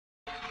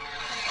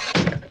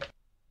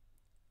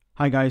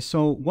Hi guys,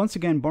 so once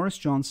again Boris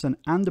Johnson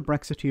and the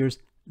Brexiteers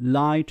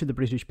lied to the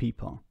British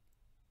people.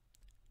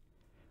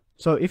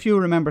 So if you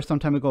remember some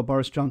time ago,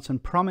 Boris Johnson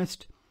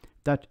promised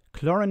that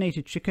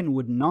chlorinated chicken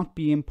would not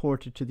be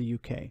imported to the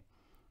UK.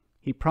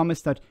 He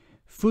promised that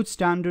food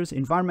standards,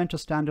 environmental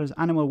standards,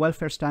 animal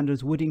welfare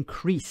standards would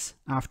increase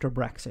after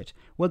Brexit.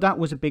 Well, that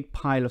was a big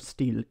pile of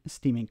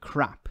steaming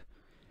crap.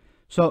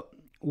 So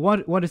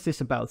what is this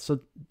about?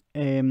 So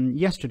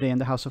yesterday in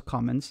the House of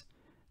Commons,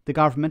 the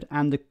government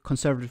and the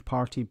Conservative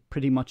Party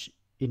pretty much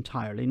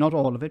entirely, not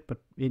all of it, but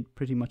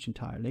pretty much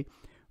entirely,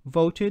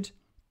 voted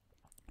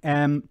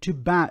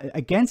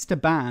against a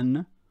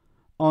ban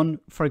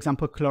on, for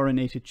example,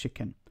 chlorinated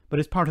chicken. But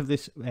it's part of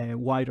this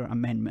wider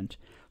amendment.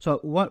 So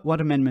what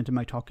amendment am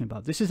I talking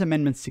about? This is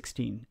Amendment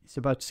 16. It's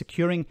about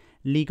securing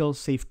legal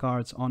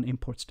safeguards on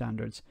import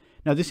standards.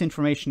 Now, this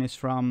information is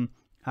from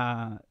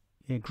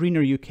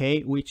Greener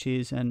UK, which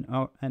is an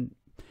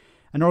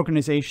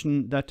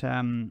organization that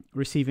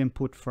receive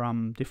input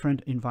from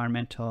different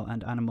environmental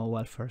and animal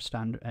welfare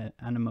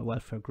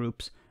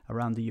groups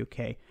around the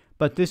UK.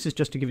 But this is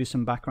just to give you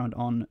some background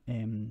on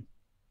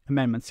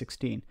Amendment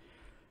 16.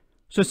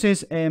 So it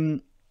says,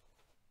 in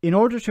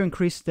order to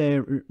increase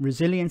the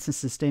resilience and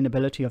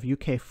sustainability of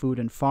UK food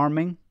and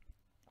farming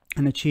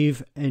and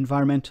achieve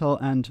environmental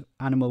and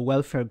animal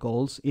welfare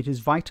goals, it is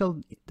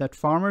vital that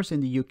farmers in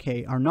the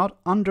UK are not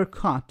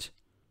undercut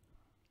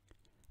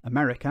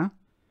America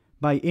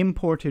by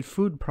imported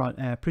food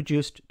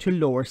produced to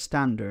lower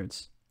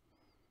standards.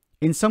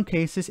 In some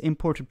cases,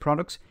 imported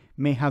products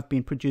may have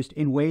been produced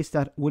in ways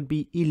that would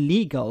be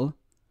illegal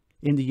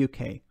in the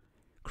UK,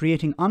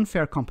 creating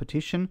unfair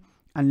competition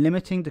and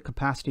limiting the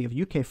capacity of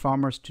UK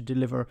farmers to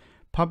deliver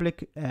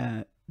public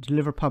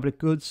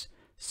goods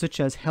such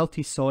as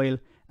healthy soil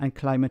and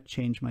climate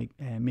change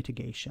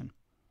mitigation.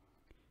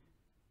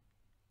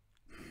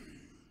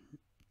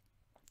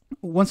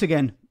 Once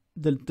again,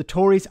 the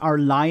Tories are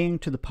lying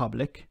to the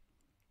public,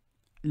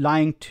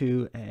 lying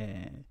to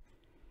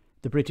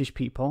the British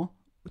people,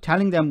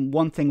 telling them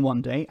one thing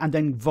one day and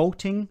then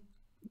voting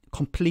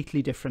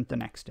completely different the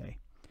next day.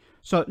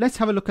 So let's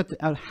have a look at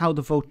how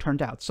the vote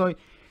turned out. So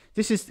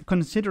this is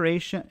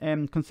consideration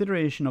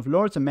of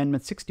Lord's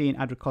Amendment 16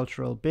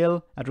 Agriculture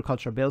Bill.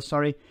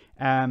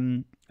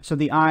 So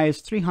the ayes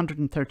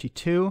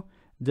 332,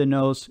 the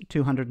noes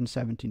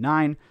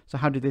 279. So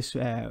how did this?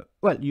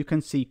 Well, you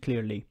can see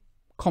clearly,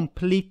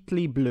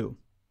 completely blue.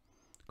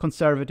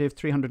 Conservative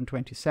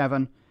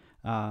 327.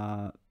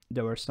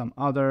 There were some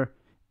other,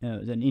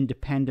 an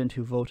independent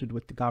who voted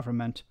with the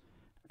government.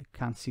 I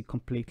can't see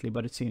completely,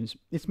 but it seems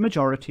it's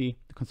majority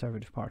the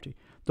Conservative Party.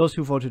 Those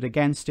who voted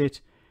against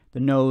it, the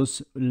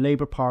noes,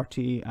 Labour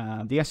Party,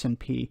 the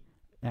SNP,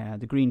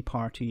 the Green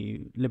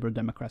Party, Liberal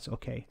Democrats,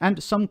 okay,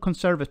 and some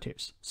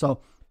Conservatives.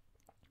 So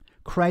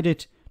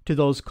credit to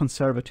those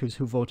Conservatives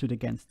who voted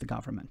against the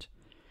government.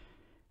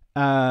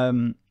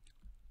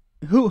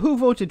 Who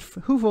voted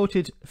for who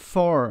voted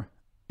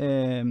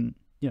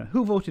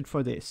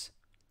for this?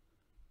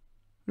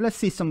 Let's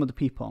see some of the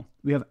people.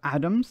 We have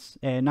Adams,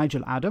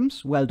 Nigel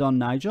Adams. Well done,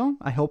 Nigel.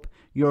 I hope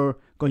you're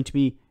going to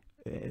be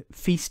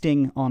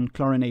feasting on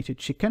chlorinated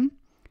chicken.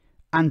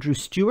 Andrew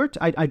Stewart.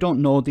 I don't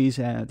know these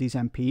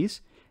MPs.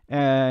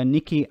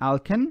 Nikki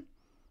Alken,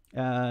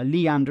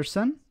 Lee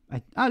Anderson.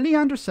 Lee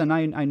Anderson.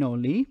 I know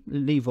Lee.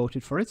 Lee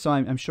voted for it, so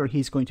I'm sure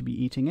he's going to be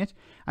eating it.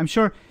 I'm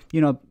sure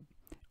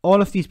all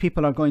of these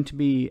people are going to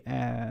be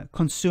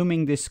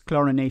consuming this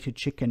chlorinated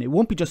chicken. It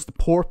won't be just the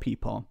poor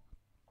people.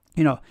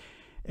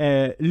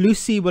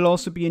 Lucy will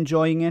also be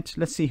enjoying it.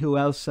 Let's see who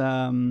else.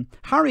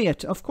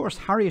 Harriet, of course,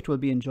 Harriet will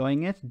be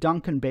enjoying it.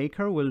 Duncan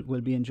Baker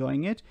will be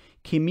enjoying it.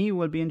 Kimmy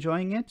will be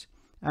enjoying it.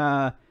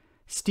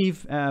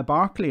 Steve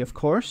Barclay, of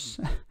course.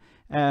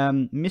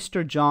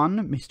 Mr.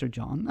 John.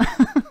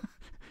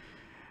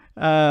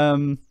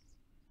 I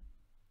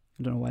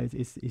don't know why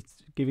it's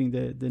giving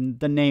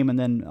the name and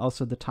then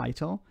also the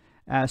title.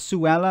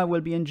 Suella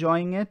will be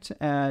enjoying it.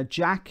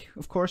 Jack,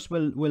 of course,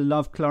 will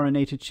love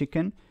chlorinated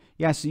chicken.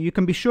 Yes, you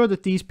can be sure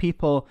that these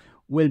people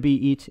will be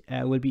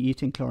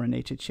eating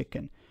chlorinated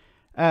chicken.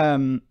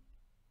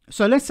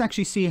 So let's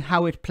actually see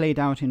how it played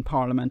out in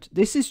Parliament.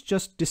 This is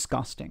just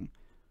disgusting,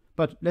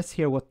 but let's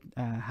hear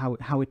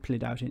how it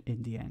played out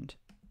in the end.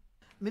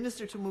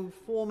 Minister to move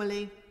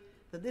formally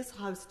that this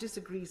House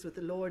disagrees with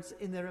the Lords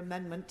in their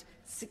Amendment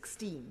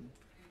 16.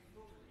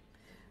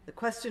 The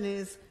question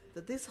is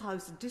that this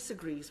House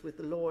disagrees with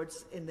the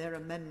Lords in their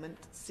Amendment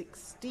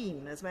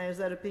 16. As may as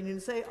that opinion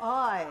say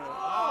aye.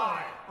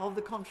 Aye. Of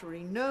the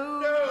contrary,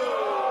 no.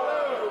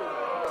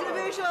 No.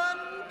 Division,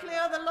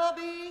 clear the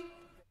lobby.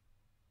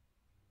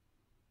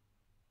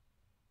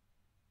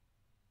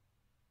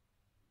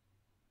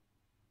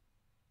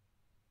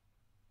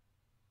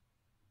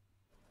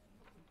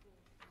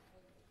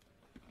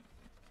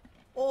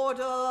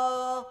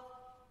 Order.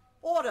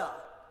 Order.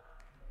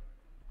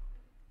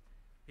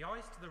 The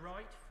ayes to the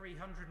right,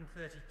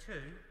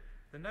 332.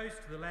 The noes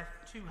to the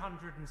left,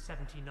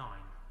 279.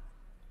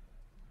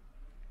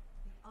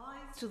 The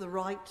ayes to the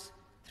right,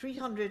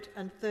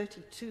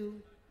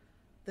 332.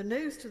 The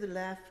noes to the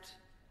left,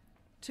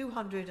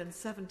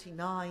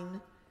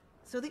 279.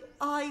 So the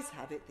ayes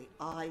have it, the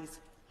ayes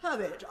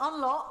have it.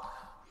 Unlock.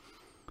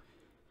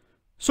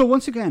 So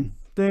once again,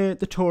 the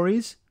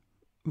Tories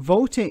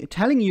voting,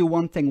 telling you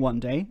one thing one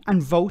day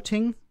and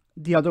voting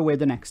the other way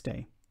the next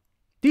day.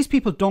 These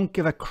people don't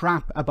give a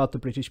crap about the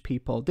British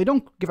people. They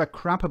don't give a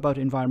crap about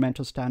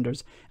environmental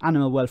standards,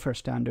 animal welfare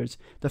standards,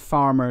 the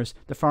farmers,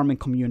 the farming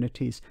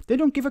communities. They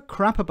don't give a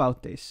crap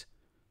about this.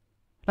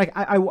 Like,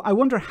 I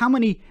wonder how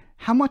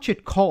much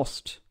it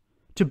cost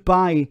to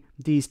buy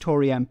these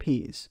Tory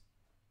MPs.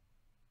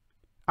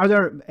 Are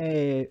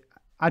there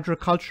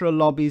agricultural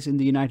lobbies in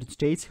the United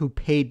States who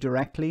paid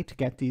directly to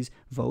get these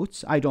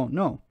votes? I don't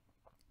know.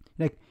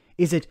 Like,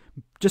 is it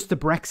just the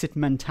Brexit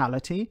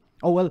mentality?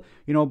 Oh, well,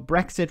 you know,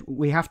 Brexit,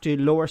 we have to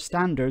lower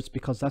standards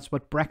because that's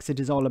what Brexit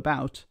is all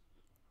about.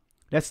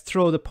 Let's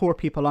throw the poor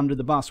people under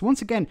the bus.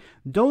 Once again,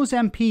 those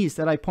MPs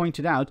that I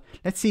pointed out,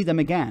 let's see them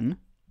again.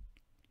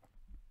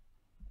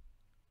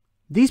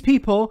 These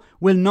people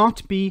will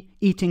not be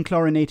eating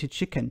chlorinated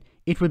chicken.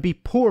 It will be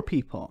poor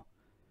people.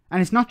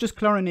 And it's not just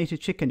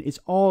chlorinated chicken, it's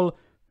all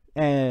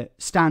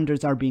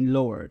standards are being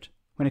lowered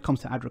when it comes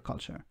to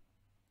agriculture.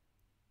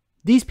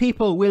 These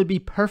people will be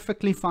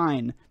perfectly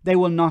fine. They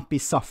will not be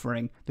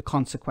suffering the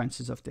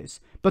consequences of this.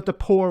 But the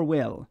poor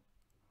will.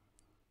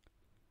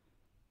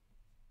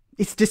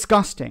 It's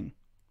disgusting.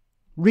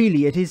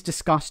 Really, it is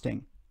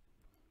disgusting.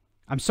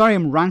 I'm sorry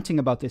I'm ranting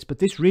about this, but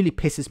this really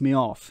pisses me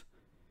off.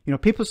 You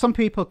know, some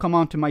people come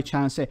onto my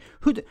channel and say,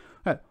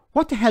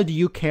 what the hell do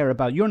you care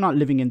about? You're not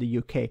living in the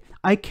UK.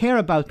 I care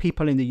about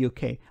people in the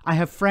UK. I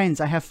have friends,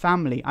 I have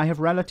family, I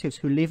have relatives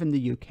who live in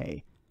the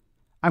UK.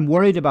 I'm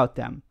worried about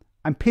them.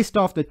 I'm pissed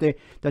off that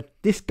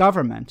this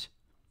government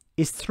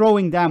is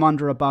throwing them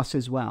under a bus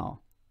as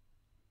well.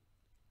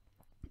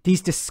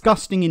 These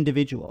disgusting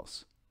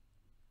individuals.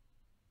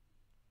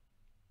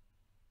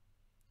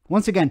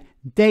 Once again,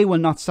 they will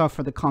not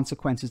suffer the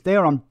consequences. They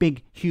are on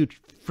big,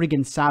 huge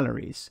friggin'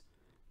 salaries.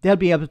 They'll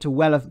be able to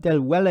well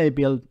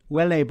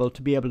able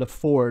to be able to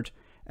afford,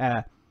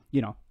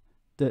 you know,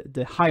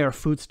 the higher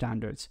food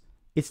standards.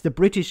 It's the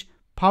British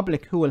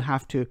public who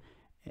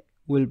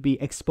will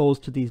be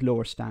exposed to these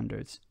lower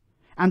standards.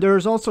 And there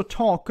is also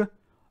talk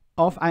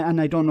of,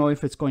 and I don't know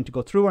if it's going to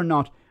go through or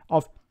not,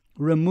 of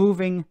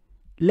removing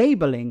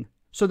labeling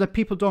so that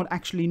people don't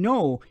actually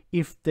know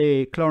if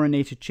the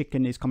chlorinated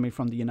chicken is coming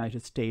from the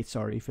United States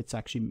or if it's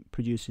actually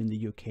produced in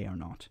the UK or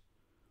not.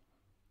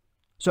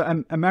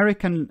 So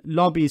American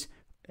lobbies,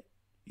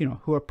 you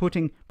know, who are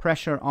putting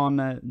pressure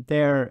on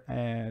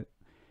their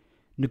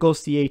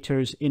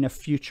negotiators in a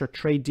future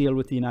trade deal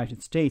with the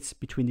United States,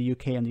 between the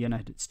UK and the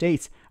United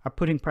States, are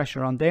putting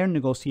pressure on their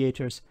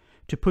negotiators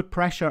to put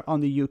pressure on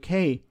the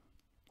UK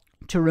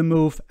to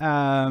remove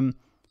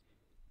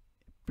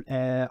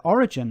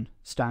origin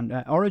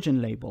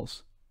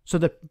labels, so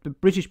that the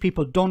British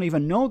people don't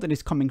even know that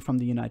it's coming from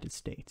the United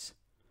States.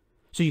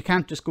 So you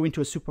can't just go into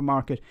a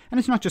supermarket, and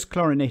it's not just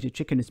chlorinated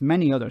chicken, it's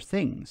many other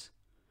things.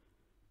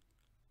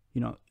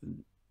 You know,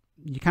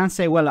 you can't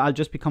say, well, I'll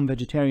just become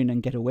vegetarian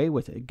and get away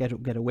with it,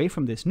 get away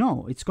from this.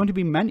 No, it's going to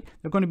be many.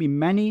 There are going to be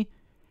many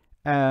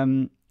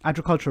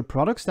agricultural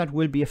products that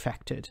will be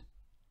affected.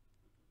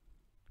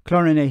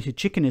 Chlorinated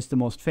chicken is the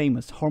most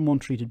famous.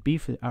 Hormone-treated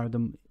beef are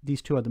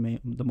these two are the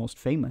most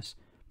famous.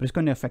 But it's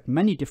going to affect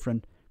many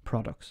different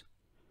products.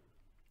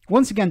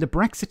 Once again, the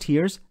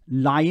Brexiteers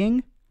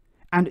lying,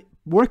 and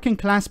working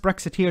class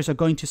Brexiteers are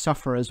going to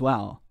suffer as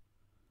well.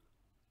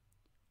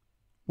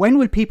 When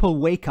will people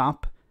wake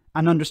up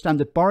and understand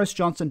that Boris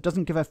Johnson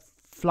doesn't give a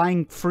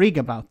flying frig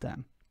about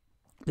them?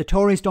 The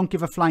Tories don't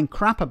give a flying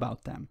crap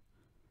about them.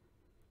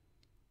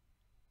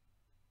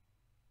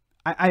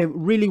 I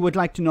really would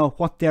like to know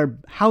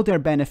how they're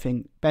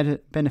benefiting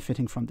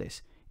from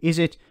this. Is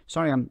it,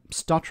 sorry, I'm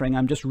stuttering,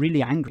 I'm just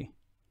really angry.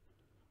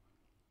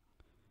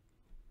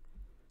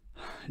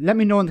 Let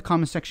me know in the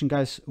comment section,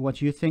 guys,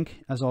 what you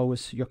think. As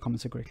always, your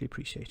comments are greatly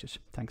appreciated.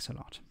 Thanks a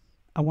lot.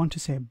 I want to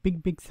say a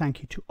big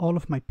thank you to all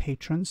of my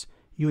patrons.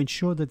 You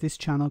ensure that this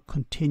channel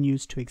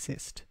continues to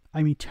exist.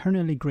 I'm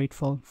eternally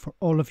grateful for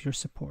all of your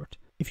support.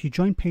 If you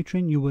join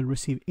Patreon, you will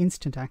receive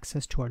instant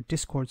access to our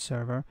Discord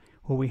server,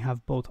 where we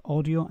have both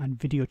audio and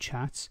video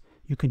chats.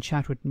 You can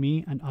chat with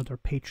me and other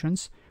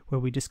patrons, where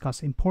we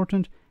discuss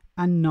important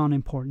and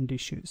non-important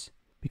issues.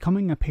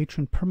 Becoming a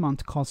patron per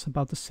month costs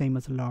about the same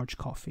as a large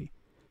coffee,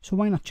 so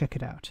why not check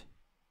it out?